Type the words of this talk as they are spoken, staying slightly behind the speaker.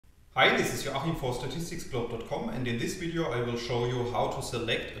Hi, this is Joachim for statisticsglobe.com, and in this video I will show you how to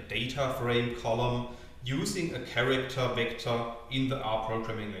select a data frame column using a character vector in the R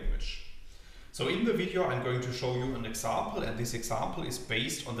programming language. So in the video I'm going to show you an example, and this example is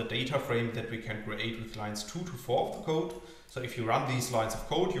based on the data frame that we can create with lines 2 to 4 of the code. So if you run these lines of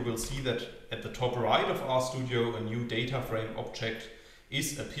code, you will see that at the top right of RStudio a new data frame object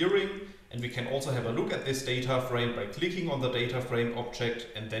is appearing, and we can also have a look at this data frame by clicking on the data frame object,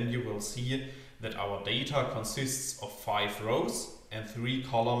 and then you will see that our data consists of 5 rows and 3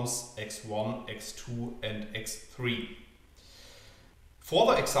 columns, x1, x2 and x3. For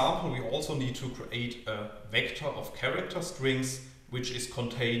the example, we also need to create a vector of character strings which is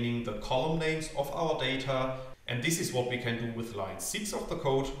containing the column names of our data. And this is what we can do with line 6 of the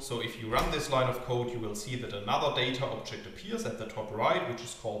code. So if you run this line of code, you will see that another data object appears at the top right, which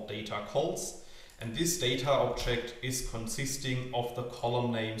is called data cols. And this data object is consisting of the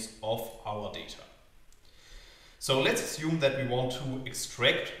column names of our data. So let's assume that we want to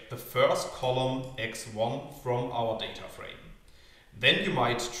extract the first column x1 from our data frame. Then you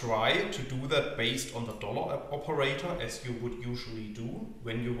might try to do that based on the dollar operator, as you would usually do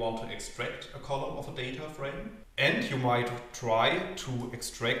when you want to extract a column of a data frame. And you might try to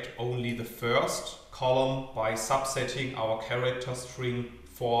extract only the first column by subsetting our character string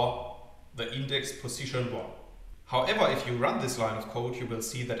for the index position 1. However, if you run this line of code, you will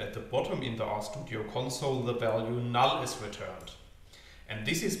see that at the bottom in the RStudio console the value null is returned. And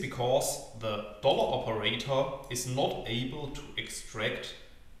this is because the dollar operator is not able to extract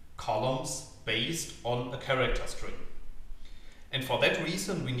columns based on a character string. And for that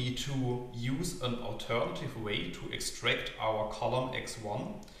reason, we need to use an alternative way to extract our column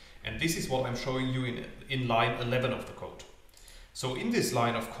x1. And this is what I'm showing you in line 11 of the code. So in this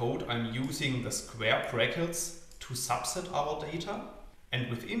line of code, I'm using the square brackets to subset our data. And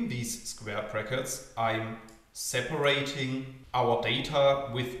within these square brackets, I'm separating our data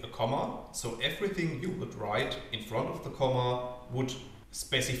with a comma. So everything you would write in front of the comma would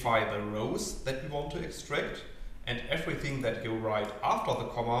specify the rows that we want to extract, and everything that you write after the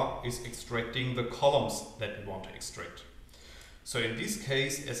comma is extracting the columns that we want to extract. So in this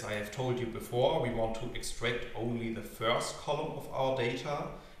case, as I have told you before, we want to extract only the first column of our data,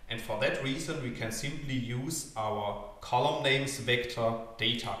 and for that reason we can simply use our column names vector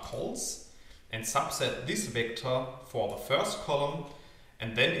data cols and subset this vector for the first column.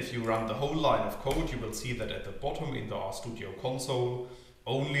 And then if you run the whole line of code, you will see that at the bottom in the RStudio console,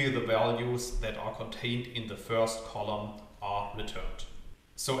 only the values that are contained in the first column are returned.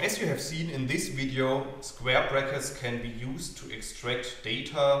 So as you have seen in this video, square brackets can be used to extract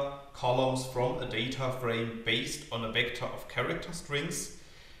data columns from a data frame based on a vector of character strings.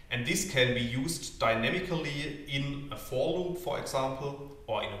 And this can be used dynamically in a for loop, for example,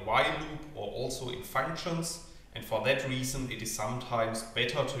 or in a while loop, or also in functions. And for that reason, it is sometimes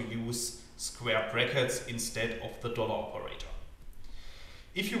better to use square brackets instead of the dollar operator.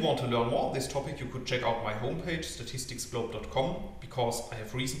 If you want to learn more on this topic, you could check out my homepage, statisticsglobe.com, because I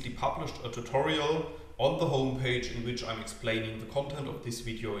have recently published a tutorial on the homepage in which I'm explaining the content of this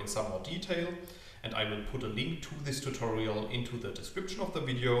video in some more detail. And I will put a link to this tutorial into the description of the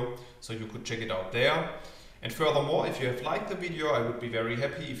video, so you could check it out there. And furthermore, if you have liked the video, I would be very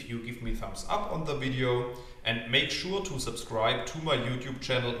happy if you give me thumbs up on the video, and make sure to subscribe to my YouTube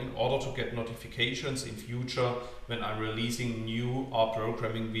channel in order to get notifications in future when I'm releasing new R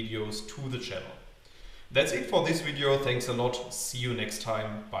programming videos to the channel. That's it for this video. Thanks a lot. See you next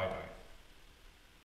time. Bye bye.